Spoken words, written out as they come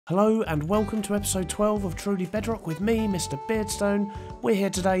Hello and welcome to episode 12 of Truly Bedrock with me, Mr. Beardstone. We're here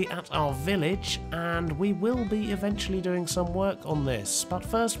today at our village and we will be eventually doing some work on this. But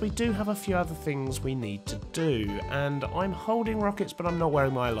first we do have a few other things we need to do, and I'm holding rockets but I'm not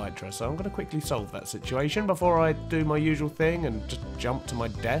wearing my elytra, so I'm going to quickly solve that situation before I do my usual thing and just jump to my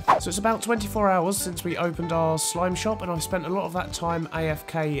death. So it's about 24 hours since we opened our slime shop, and I've spent a lot of that time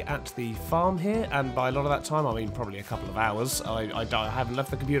AFK at the farm here, and by a lot of that time I mean probably a couple of hours. I haven't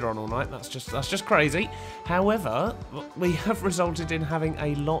left the computer on all night. That's just crazy. However, we have resulted in having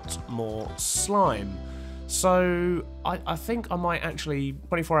a lot more slime. So I think I might actually,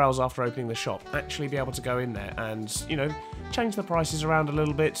 24 hours after opening the shop, actually be able to go in there and, you know, change the prices around a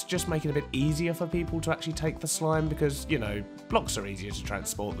little bit, just make it a bit easier for people to actually take the slime, because, you know, blocks are easier to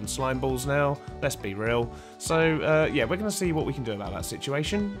transport than slime balls now, let's be real. So, yeah, we're going to see what we can do about that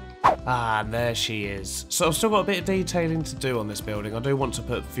situation. Ah, and there she is. So I've still got a bit of detailing to do on this building. I do want to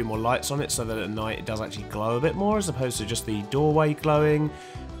put a few more lights on it so that at night it does actually glow a bit more, as opposed to just the doorway glowing.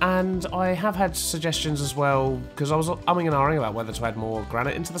 And I have had suggestions as well, because I was umming and ahhing about whether to add more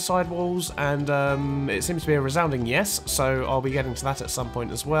granite into the side walls, and it seems to be a resounding yes, so I'll be getting to that at some point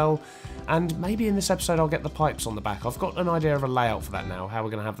as well. And maybe in this episode I'll get the pipes on the back. I've got an idea of a layout for that now, how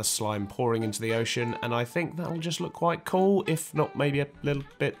we're going to have the slime pouring into the ocean, and I think that'll just look quite cool, if not maybe a little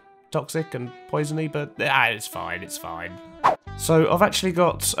bit toxic and poisony, but it's fine, it's fine. So I've actually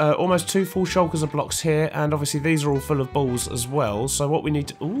got almost 2 full shulkers of blocks here, and obviously these are all full of balls as well, so what we need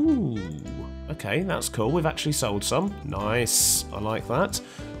to... Ooh, okay, that's cool. We've actually sold some. Nice, I like that.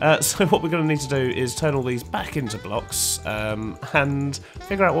 So what we're going to need to do is turn all these back into blocks and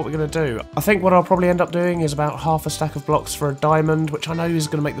figure out what we're going to do. I think what I'll probably end up doing is about half a stack of blocks for a diamond, which I know is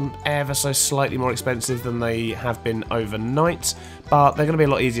going to make them ever so slightly more expensive than they have been overnight, but they're going to be a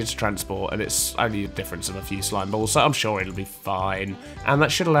lot easier to transport, and it's only a difference of a few slime balls, so I'm sure it'll be fine. And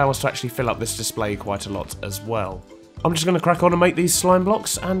that should allow us to actually fill up this display quite a lot as well. I'm just going to crack on and make these slime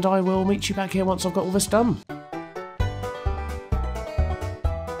blocks, and I will meet you back here once I've got all this done.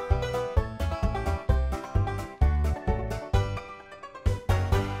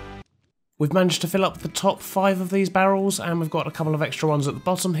 We've managed to fill up the top 5 of these barrels, and we've got a couple of extra ones at the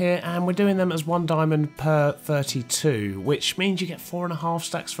bottom here, and we're doing them as 1 diamond per 32, which means you get 4.5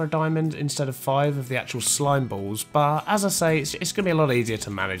 stacks for a diamond instead of 5 of the actual slime balls. But as I say, it's going to be a lot easier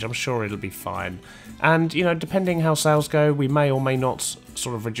to manage. I'm sure it'll be fine. And, you know, depending how sales go, we may or may not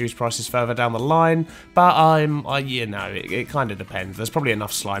sort of reduce prices further down the line, but you know, it kind of depends. There's probably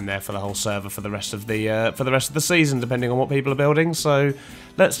enough slime there for the whole server for the rest of the season, depending on what people are building. So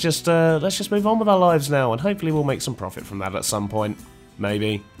let's just move on with our lives now, and hopefully we'll make some profit from that at some point.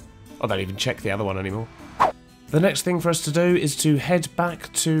 Maybe. I don't even check the other one anymore. The next thing for us to do is to head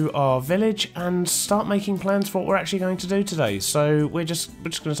back to our village and start making plans for what we're actually going to do today. So we're just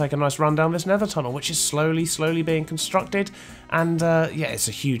going to take a nice run down this nether tunnel, which is slowly being constructed. And yeah, it's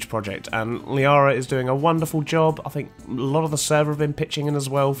a huge project, and Liara is doing a wonderful job. I think a lot of the server have been pitching in as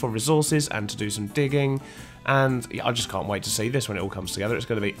well for resources and to do some digging. And yeah, I just can't wait to see this when it all comes together. It's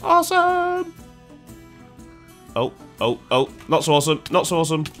going to be awesome! Oh, not so awesome, not so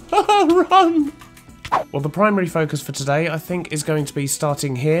awesome. Run! Well, the primary focus for today, I think, is going to be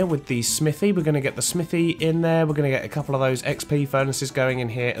starting here with the smithy. We're going to get the smithy in there. We're going to get a couple of those XP furnaces going in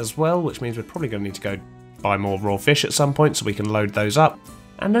here as well, which means we're probably going to need to go buy more raw fish at some point so we can load those up.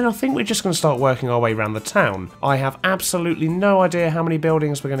 And then I think we're just going to start working our way around the town. I have absolutely no idea how many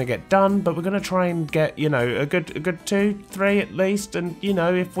buildings we're going to get done, but we're going to try and get, you know, a good 2, 3 at least. And, you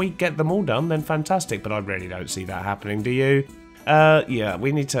know, if we get them all done, then fantastic. But I really don't see that happening, do you? Yeah,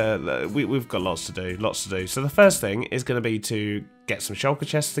 we need to, we've got lots to do. So the first thing is going to be to get some shulker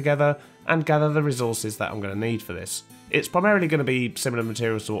chests together and gather the resources that I'm going to need for this. It's primarily going to be similar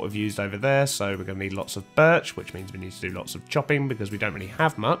materials to what we've used over there, so we're going to need lots of birch, which means we need to do lots of chopping because we don't really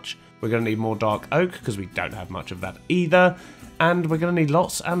have much. We're going to need more dark oak because we don't have much of that either. And we're going to need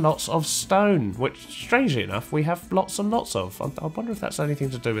lots and lots of stone, which, strangely enough, we have lots and lots of. I wonder if that's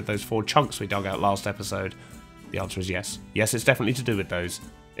anything to do with those 4 chunks we dug out last episode. The answer is yes. Yes, it's definitely to do with those.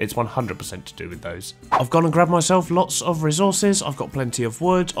 It's 100% to do with those. I've gone and grabbed myself lots of resources. I've got plenty of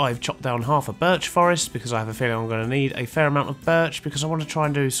wood. I've chopped down half a birch forest because I have a feeling I'm going to need a fair amount of birch because I want to try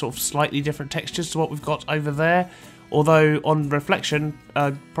and do sort of slightly different textures to what we've got over there. Although, on reflection,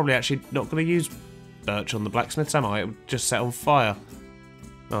 probably actually not going to use birch on the blacksmiths, am I? It would just set on fire.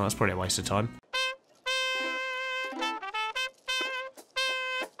 Oh, that's probably a waste of time.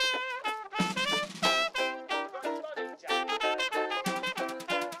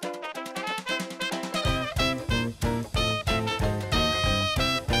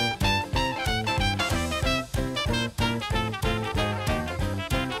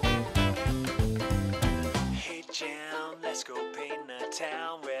 Jim, let's go paint the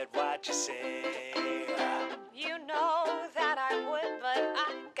town red, what you say? You know that I would, but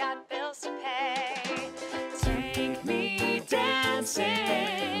I got bills to pay. Take me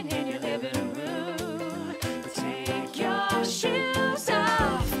dancing in your living room. Take your shoes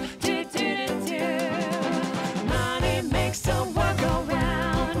off. Do, do, do, do. Money makes the world go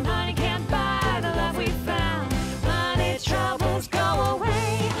round. Money can't buy the love we found. Money troubles go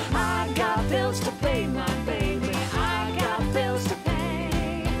away. I got bills to pay, my baby. I got bills to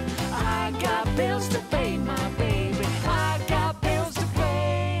pay. I got bills to pay, my baby. I got bills to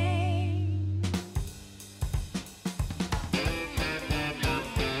pay.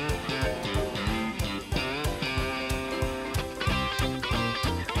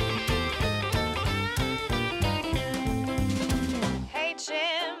 Hey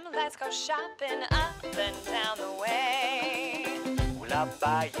Jim, let's go shopping up and down the way. Will I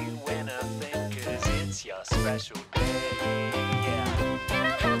buy you anything, cause it's your special day? Yeah. You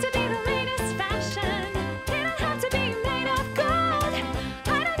don't have to be the latest fashion. You don't have to be made of gold. I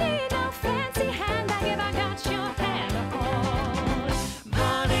don't need no fancy handbag if I got your hand on.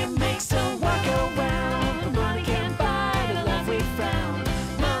 Money makes the world go round. Money can't buy the love we found.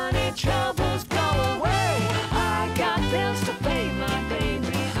 Money troubles go away. I got bills to pay, my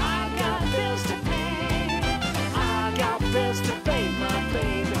baby. I got bills to pay. I got bills to pay, my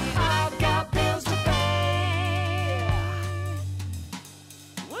baby. I got bills to pay.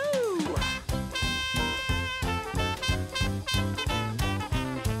 Woo!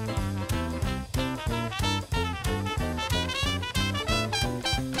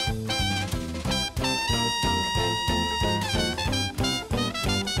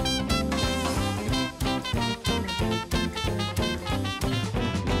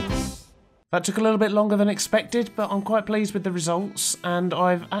 That took a little bit longer than expected, but I'm quite pleased with the results, and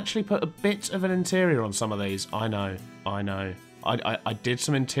I've actually put a bit of an interior on some of these. I know. I did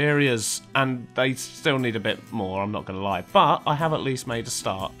some interiors, and they still need a bit more, I'm not going to lie, but I have at least made a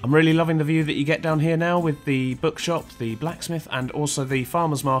start. I'm really loving the view that you get down here now with the bookshop, the blacksmith, and also the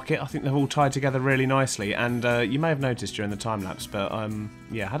farmer's market. I think they've all tied together really nicely, and you may have noticed during the time-lapse, but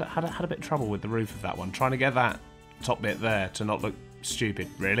yeah, had a bit of trouble with the roof of that one, trying to get that top bit there to not look stupid,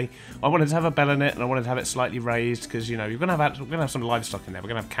 really. I wanted to have a bell in it, and I wanted to have it slightly raised because, you know, we're gonna have some livestock in there. We're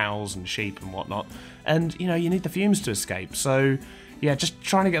gonna have cows and sheep and whatnot, and you know, you need the fumes to escape. So yeah, just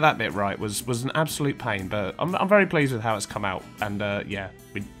trying to get that bit right was an absolute pain. But I'm very pleased with how it's come out, and yeah,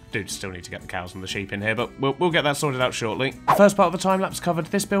 we do still need to get the cows and the sheep in here, but we'll get that sorted out shortly. The first part of the time-lapse covered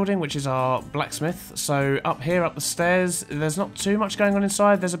this building, which is our blacksmith. So up here, up the stairs, there's not too much going on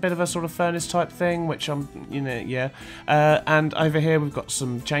inside. There's a bit of a sort of furnace type thing, which I'm, you know, yeah. And over here we've got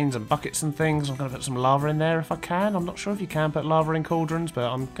some chains and buckets and things. I'm going to put some lava in there if I can. I'm not sure if you can put lava in cauldrons, but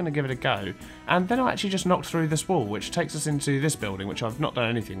I'm going to give it a go. And then I actually just knocked through this wall, which takes us into this building, which I've not done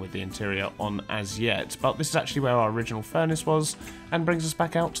anything with the interior on as yet. But this is actually where our original furnace was, and brings us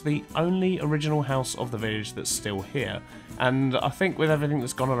back out to the only original house of the village that's still here. And I think with everything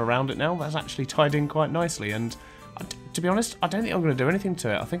that's gone on around it now, that's actually tied in quite nicely. And to be honest, I don't think I'm going to do anything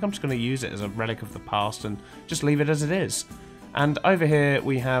to it. I think I'm just going to use it as a relic of the past and just leave it as it is. And over here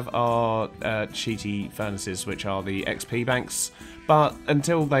we have our cheaty furnaces, which are the XP banks. But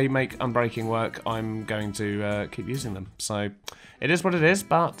until they make unbreaking work, I'm going to keep using them. So it is what it is,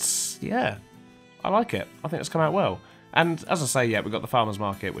 but yeah, I like it. I think it's come out well. And as I say, yeah, we've got the farmer's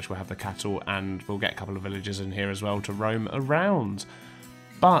market, which will have the cattle, and we'll get a couple of villagers in here as well to roam around.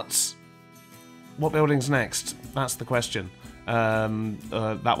 But what building's next? That's the question. That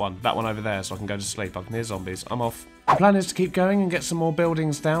one over there, so I can go to sleep. I can hear zombies. I'm off. The plan is to keep going and get some more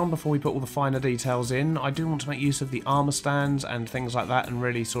buildings down before we put all the finer details in. I do want to make use of the armour stands and things like that, and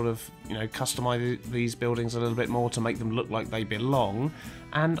really sort of, you know, customise these buildings a little bit more to make them look like they belong.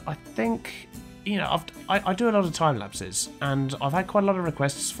 And I think, you know, I do a lot of time lapses, and I've had quite a lot of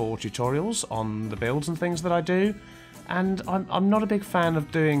requests for tutorials on the builds and things that I do, and I'm not a big fan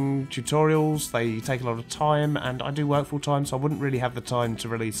of doing tutorials. They take a lot of time, and I do work full time, so I wouldn't really have the time to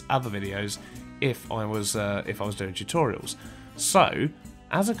release other videos if I was doing tutorials. So,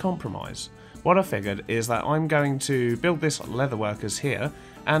 as a compromise, what I figured is that I'm going to build this leatherworkers here,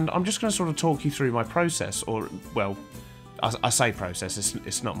 and I'm just going to sort of talk you through my process, or, well, I say process,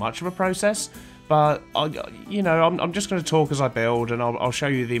 it's not much of a process, but you know, I'm just going to talk as I build, and I'll show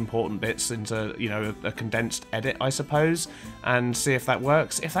you the important bits into, you know, a condensed edit, I suppose, and see if that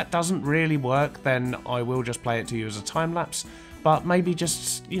works. If that doesn't really work, then I will just play it to you as a time lapse, but maybe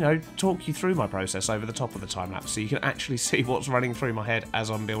just, you know, talk you through my process over the top of the time lapse, so you can actually see what's running through my head as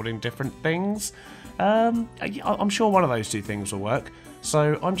I'm building different things. I'm sure one of those two things will work.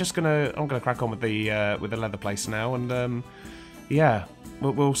 So I'm gonna crack on with the leather place now, and yeah,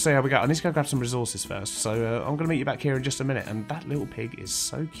 we'll see how we go. I need to go grab some resources first, so I'm gonna meet you back here in just a minute. And that little pig is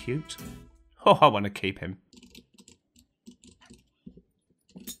so cute. Oh, I want to keep him.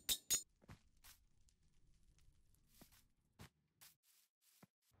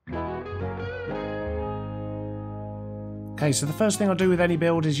 Okay, so the first thing I do with any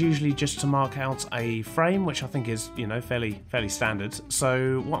build is usually just to mark out a frame, which I think is, you know, fairly standard.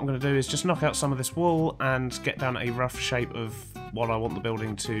 So what I'm going to do is just knock out some of this wool and get down a rough shape of what I want the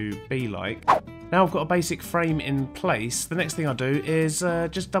building to be like. Now I've got a basic frame in place, the next thing I do is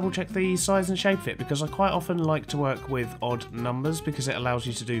just double check the size and shape of it, because I quite often like to work with odd numbers because it allows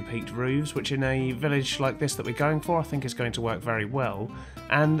you to do peaked roofs, which in a village like this that we're going for I think is going to work very well.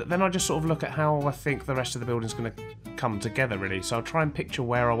 And then I just sort of look at how I think the rest of the building is going to come together really. So I'll try and picture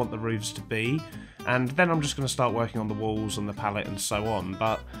where I want the roofs to be, and then I'm just going to start working on the walls and the palette and so on.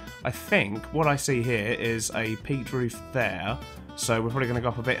 But I think what I see here is a peaked roof there. So we're probably going to go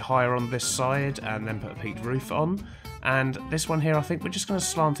up a bit higher on this side and then put a peaked roof on. And this one here, I think we're just going to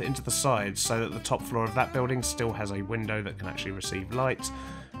slant it into the sides so that the top floor of that building still has a window that can actually receive light.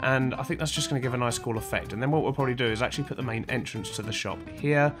 And I think that's just going to give a nice cool effect. And then what we'll probably do is actually put the main entrance to the shop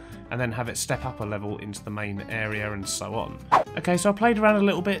here, and then have it step up a level into the main area and so on. Okay, so I played around a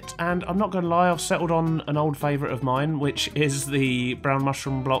little bit, and I'm not going to lie, I've settled on an old favourite of mine, which is the brown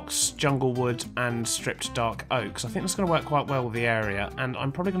mushroom blocks, jungle wood and stripped dark oak. So I think that's going to work quite well with the area, and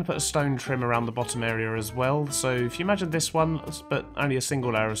I'm probably going to put a stone trim around the bottom area as well. So if you imagine this one, but only a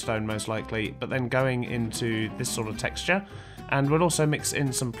single layer of stone most likely, but then going into this sort of texture. And we'll also mix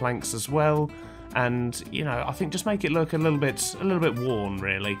in some planks as well, and you know, I think just make it look a little bit worn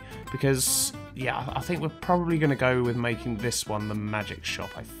really, because yeah, I think we're probably going to go with making this one the magic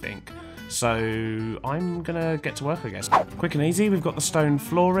shop, I think. So I'm gonna get to work, I guess. Quick and easy, we've got the stone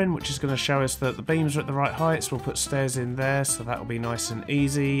flooring, which is going to show us that the beams are at the right heights. We'll put stairs in there, so that'll be nice and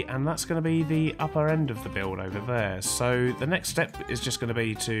easy, and that's going to be the upper end of the build over there. So the next step is just going to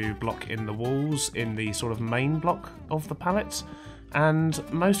be to block in the walls in the sort of main block of the palette. And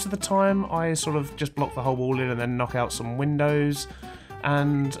most of the time I sort of just block the whole wall in and then knock out some windows.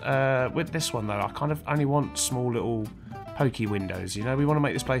 And with this one though, I kind of only want small little pokey windows, you know. We want to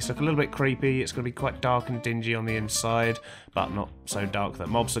make this place look a little bit creepy. It's going to be quite dark and dingy on the inside, but not so dark that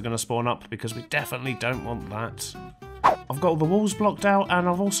mobs are going to spawn up, because we definitely don't want that. I've got all the walls blocked out, and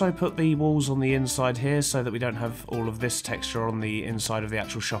I've also put the walls on the inside here so that we don't have all of this texture on the inside of the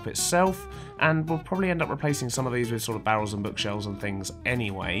actual shop itself. And we'll probably end up replacing some of these with sort of barrels and bookshelves and things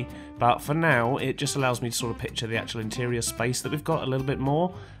anyway. But for now, it just allows me to sort of picture the actual interior space that we've got a little bit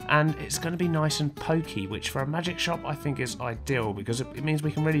more. And it's going to be nice and pokey, which for a magic shop I think is ideal, because it means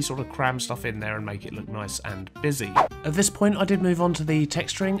we can really sort of cram stuff in there and make it look nice and busy. At this point I did move on to the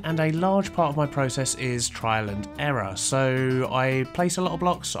texturing, and a large part of my process is trial and error. So I place a lot of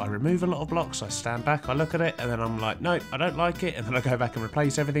blocks, I remove a lot of blocks, I stand back, I look at it, and then I'm like, no, I don't like it, and then I go back and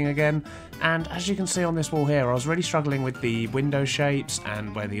replace everything again. And as you can see on this wall here, I was really struggling with the window shapes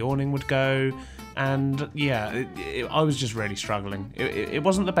and where the awning would go. And yeah, I was just really struggling. It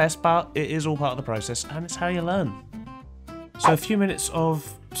wasn't the best, but it is all part of the process, and it's how you learn. So a few minutes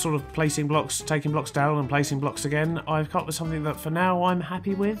of sort of placing blocks, taking blocks down and placing blocks again, I've come up with something that for now I'm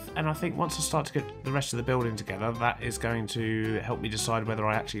happy with, and I think once I start to get the rest of the building together, that is going to help me decide whether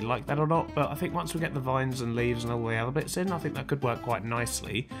I actually like that or not. But I think once we get the vines and leaves and all the other bits in, I think that could work quite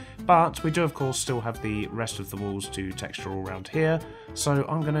nicely. But we do of course still have the rest of the walls to texture all around here, so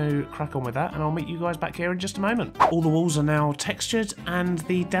I'm going to crack on with that, and I'll meet you guys back here in just a moment. All the walls are now textured, and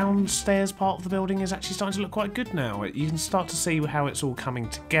the downstairs part of the building is actually starting to look quite good now. You can start to see how it's all coming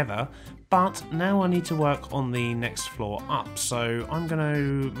together, but now I need to work on the next floor up, so I'm going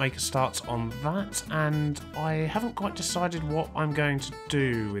to make a start on that, and I haven't quite decided what I'm going to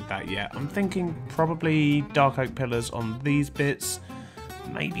do with that yet. I'm thinking probably dark oak pillars on these bits,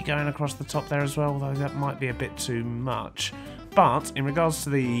 maybe going across the top there as well, though that might be a bit too much. But in regards to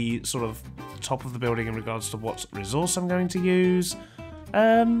the sort of top of the building, in regards to what resource I'm going to use,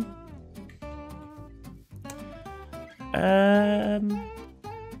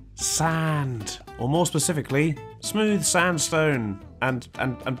 sand, or more specifically, smooth sandstone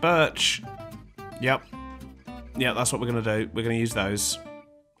and birch. Yep, that's what we're gonna do. We're gonna use those.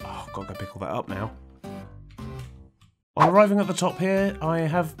 Oh, gotta go pick all that up now. On arriving at the top here, I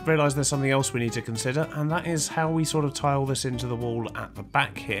have realised there's something else we need to consider, and that is how we sort of tile this into the wall at the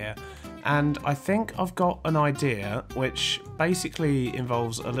back here. And I think I've got an idea, which basically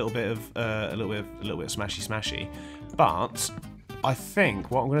involves a little bit of smashy. But I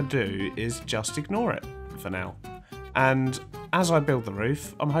think what I'm going to do is just ignore it for now, And as I build the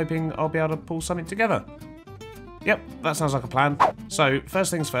roof, I'm hoping I'll be able to pull something together. Yep, that sounds like a plan. So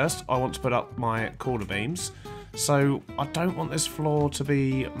first things first, I want to put up my corner beams. So I don't want this floor to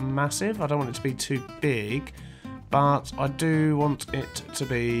be massive, I don't want it to be too big, but I do want it to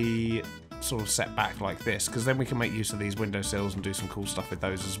be sort of set back like this, because then we can make use of these windowsills and do some cool stuff with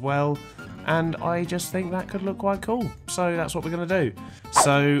those as well. And I just think that could look quite cool, so that's what we're going to do.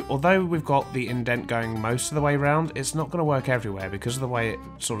 So although we've got the indent going most of the way around, it's not going to work everywhere because of the way it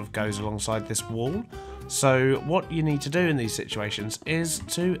sort of goes alongside this wall. So what you need to do in these situations is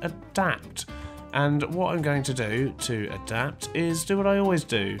to adapt. And what I'm going to do to adapt is do what I always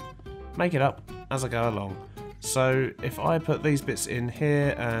do, make it up as I go along. So if I put these bits in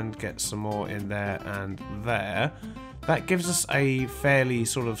here and get some more in there and there, that gives us a fairly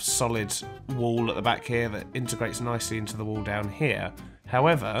sort of solid wall at the back here that integrates nicely into the wall down here.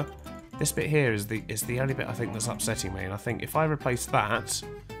 However, this bit here is the only bit I think that's upsetting me, and I think if I replace that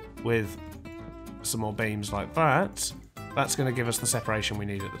with some more beams like that, that's going to give us the separation we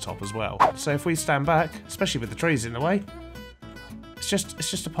need at the top as well. So if we stand back, especially with the trees in the way, it's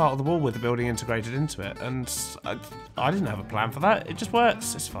just a part of the wall with the building integrated into it, and I didn't have a plan for that. It just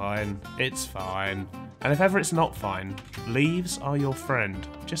works. It's fine. It's fine. And if ever it's not fine, leaves are your friend.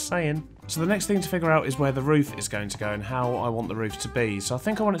 Just saying. So the next thing to figure out is where the roof is going to go and how I want the roof to be. So I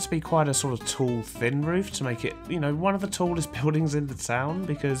think I want it to be quite a sort of tall, thin roof to make it, you know, one of the tallest buildings in the town,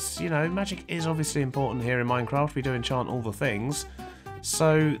 because, you know, magic is obviously important here in Minecraft. We do enchant all the things.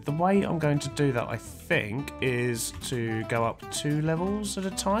 So the way I'm going to do that, I think, is to go up 2 levels at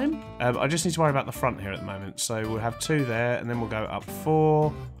a time. I just need to worry about the front here at the moment. So we'll have 2 there, and then we'll go up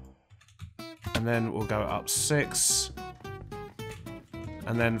 4, and then we'll go up 6,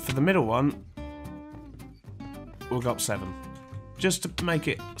 and then for the middle one, we'll go up 7. Just to make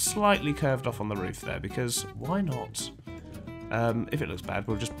it slightly curved off on the roof there, because why not? If it looks bad,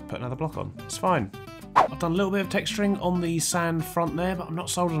 we'll just put another block on. It's fine. I've done a little bit of texturing on the sand front there, but I'm not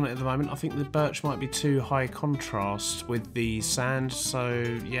sold on it at the moment. I think the birch might be too high contrast with the sand, so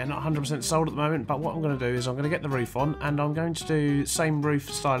yeah, not 100% sold at the moment. But what I'm going to do is I'm going to get the roof on, and I'm going to do same roof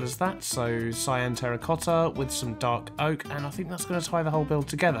style as that, so cyan terracotta with some dark oak, and I think that's going to tie the whole build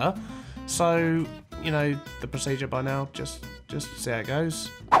together. So, you know, the procedure by now, just see how it goes.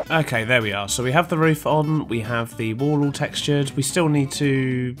 Okay, there we are. So we have the roof on, we have the wall all textured. We still need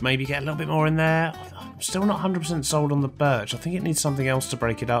to maybe get a little bit more in there. I'm still not 100% sold on the birch. I think it needs something else to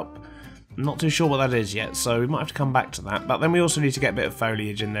break it up. I'm not too sure what that is yet, so we might have to come back to that. But then we also need to get a bit of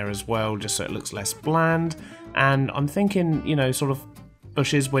foliage in there as well, just so it looks less bland. And I'm thinking, you know, sort of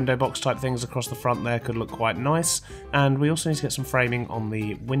bushes, window box type things across the front there could look quite nice. And we also need to get some framing on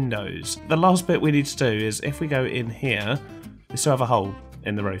the windows. The last bit we need to do is, if we go in here, we still have a hole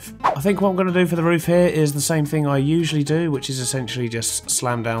in the roof. I think what I'm going to do for the roof here is the same thing I usually do, which is essentially just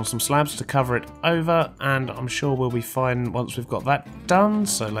slam down some slabs to cover it over, and I'm sure we'll be fine once we've got that done.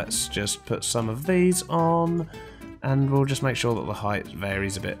 So let's just put some of these on, and we'll just make sure that the height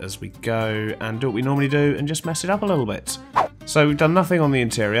varies a bit as we go, and do what we normally do and just mess it up a little bit. So we've done nothing on the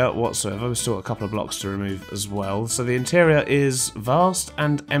interior whatsoever. We've still got a couple of blocks to remove as well. So the interior is vast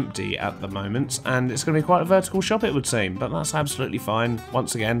and empty at the moment, and it's going to be quite a vertical shop, it would seem, but that's absolutely fine.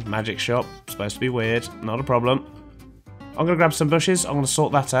 Once again, magic shop, supposed to be weird, not a problem. I'm going to grab some bushes, I'm going to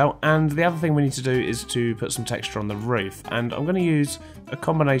sort that out, and the other thing we need to do is to put some texture on the roof, and I'm going to use a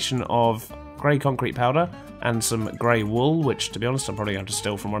combination of grey concrete powder and some grey wool, which to be honest I'm probably going to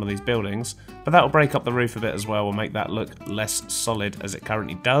steal from one of these buildings, but that will break up the roof a bit as well and make that look less solid as it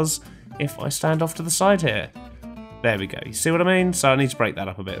currently does if I stand off to the side here. There we go, you see what I mean? So I need to break that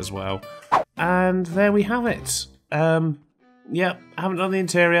up a bit as well. And there we have it. Yep, haven't done the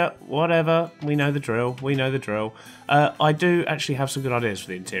interior, whatever, we know the drill, we know the drill. I do actually have some good ideas for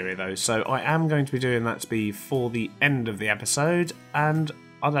the interior though, so I am going to be doing that to be for the end of the episode, and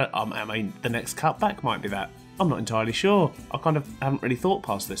I mean, the next cutback might be that. I'm not entirely sure. I kind of haven't really thought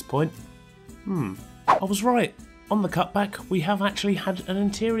past this point. I was right. On the cutback, we have actually had an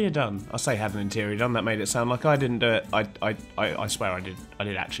interior done. I say had an interior done, that made it sound like I didn't do it. I swear I did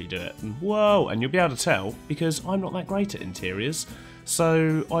actually do it. And whoa, and you'll be able to tell because I'm not that great at interiors.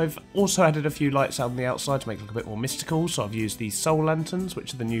 So I've also added a few lights out on the outside to make it look a bit more mystical. So I've used these soul lanterns,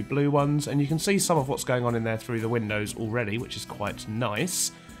 which are the new blue ones, and you can see some of what's going on in there through the windows already, which is quite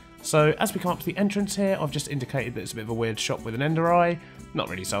nice. So as we come up to the entrance here, I've just indicated that it's a bit of a weird shop with an ender eye. Not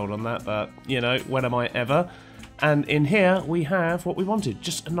really sold on that, but you know, when am I ever? And in here we have what we wanted,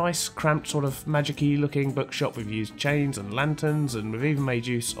 just a nice cramped sort of magic-y looking bookshop. We've used chains and lanterns, and we've even made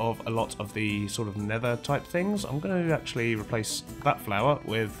use of a lot of the sort of nether type things. I'm going to actually replace that flower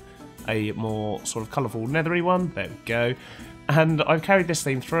with a more sort of colourful neathery one. There we go. And I've carried this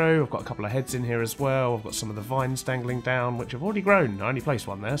theme through. I've got a couple of heads in here as well. I've got some of the vines dangling down, which have already grown. I only placed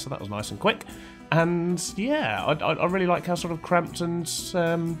one there, so that was nice and quick. And yeah, I really like how sort of cramped and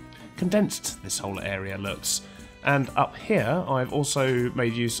condensed this whole area looks. And up here, I've also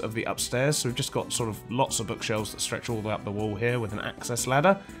made use of the upstairs, so we've just got sort of lots of bookshelves that stretch all the way up the wall here with an access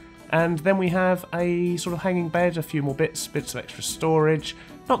ladder. And then we have a sort of hanging bed, a few more bits of extra storage.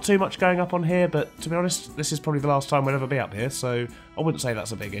 Not too much going up on here, but to be honest, this is probably the last time we'll ever be up here, so I wouldn't say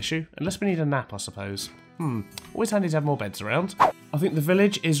that's a big issue. Unless we need a nap, I suppose. Always handy to have more beds around. I think the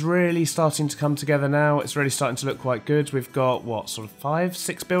village is really starting to come together now. It's really starting to look quite good. We've got, what, sort of 5,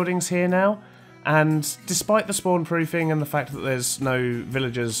 6 buildings here now? And despite the spawn proofing and the fact that there's no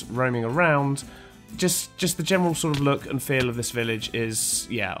villagers roaming around, just the general sort of look and feel of this village is,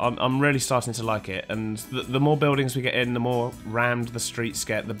 yeah, I'm really starting to like it. And the more buildings we get in, the more rammed the streets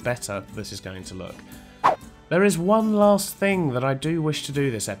get, the better this is going to look. There is one last thing that I do wish to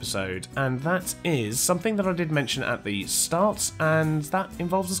do this episode, and that is something that I did mention at the start, and that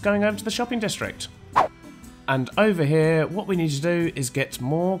involves us going over to the shopping district. And over here, what we need to do is get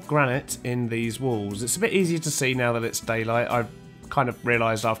more granite in these walls. It's a bit easier to see now that it's daylight. I've kind of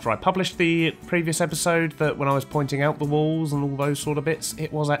realised after I published the previous episode that when I was pointing out the walls and all those sort of bits,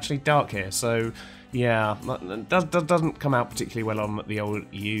 it was actually dark here. So yeah, that doesn't come out particularly well on the old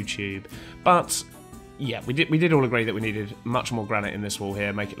YouTube. But yeah, we did all agree that we needed much more granite in this wall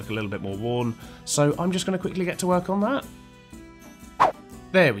here, make it look a little bit more worn. So I'm just going to quickly get to work on that.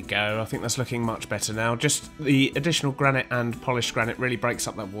 There we go, I think that's looking much better now. Just the additional granite and polished granite really breaks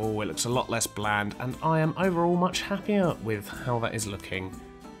up that wall, it looks a lot less bland, and I am overall much happier with how that is looking.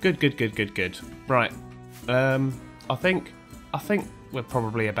 Good, good, good, good, good. Right, I think we're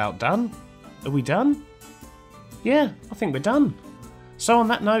probably about done. Are we done? Yeah, I think we're done. So on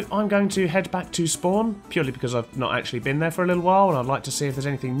that note, I'm going to head back to spawn, purely because I've not actually been there for a little while, and I'd like to see if there's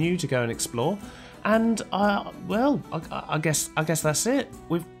anything new to go and explore. And, well, I guess that's it.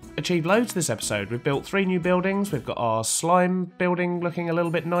 We've achieved loads this episode. We've built 3 new buildings, we've got our slime building looking a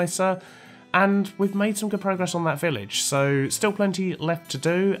little bit nicer, and we've made some good progress on that village. So, still plenty left to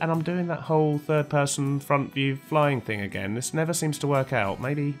do, and I'm doing that whole third-person front view flying thing again. This never seems to work out.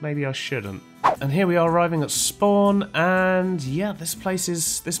 Maybe I shouldn't. And here we are arriving at spawn, and yeah, this place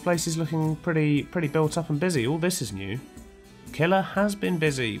is looking pretty built up and busy. All this is new. Killer has been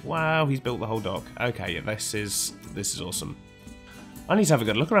busy. Wow, he's built the whole dock. Okay, yeah, this is awesome. I need to have a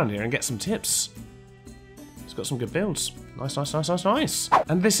good look around here and get some tips. It's got some good builds. Nice, nice, nice, nice, nice.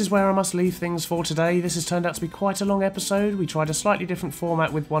 And this is where I must leave things for today. This has turned out to be quite a long episode. We tried a slightly different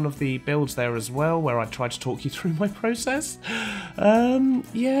format with one of the builds there as well, where I tried to talk you through my process.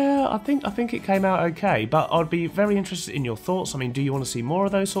 Yeah, I think it came out okay, but I'd be very interested in your thoughts. I mean, do you want to see more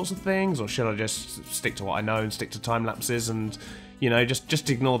of those sorts of things, or should I just stick to what I know and stick to time lapses and, you know, just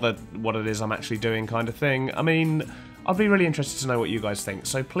ignore what it is I'm actually doing kind of thing? I mean, I'd be really interested to know what you guys think,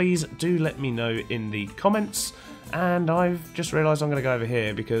 so please do let me know in the comments. And I've just realised I'm going to go over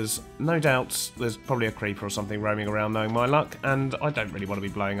here because no doubt there's probably a creeper or something roaming around knowing my luck, and I don't really want to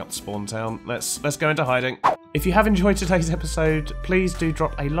be blowing up the spawn town. Let's go into hiding. If you have enjoyed today's episode, please do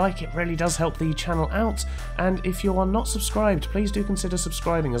drop a like, it really does help the channel out. And if you are not subscribed, please do consider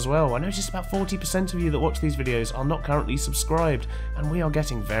subscribing as well. I noticed about 40% of you that watch these videos are not currently subscribed, and we are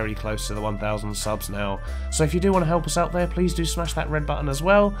getting very close to the 1,000 subs now. So if you do want to help us out there, please do smash that red button as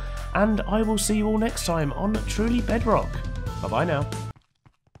well, and I will see you all next time on Truly Bedrock. Bye-bye now.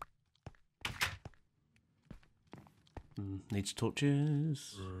 Needs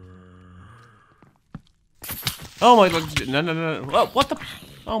torches. Oh my god, no. Oh, what the?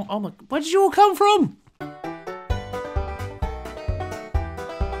 Oh my, where did you all come from?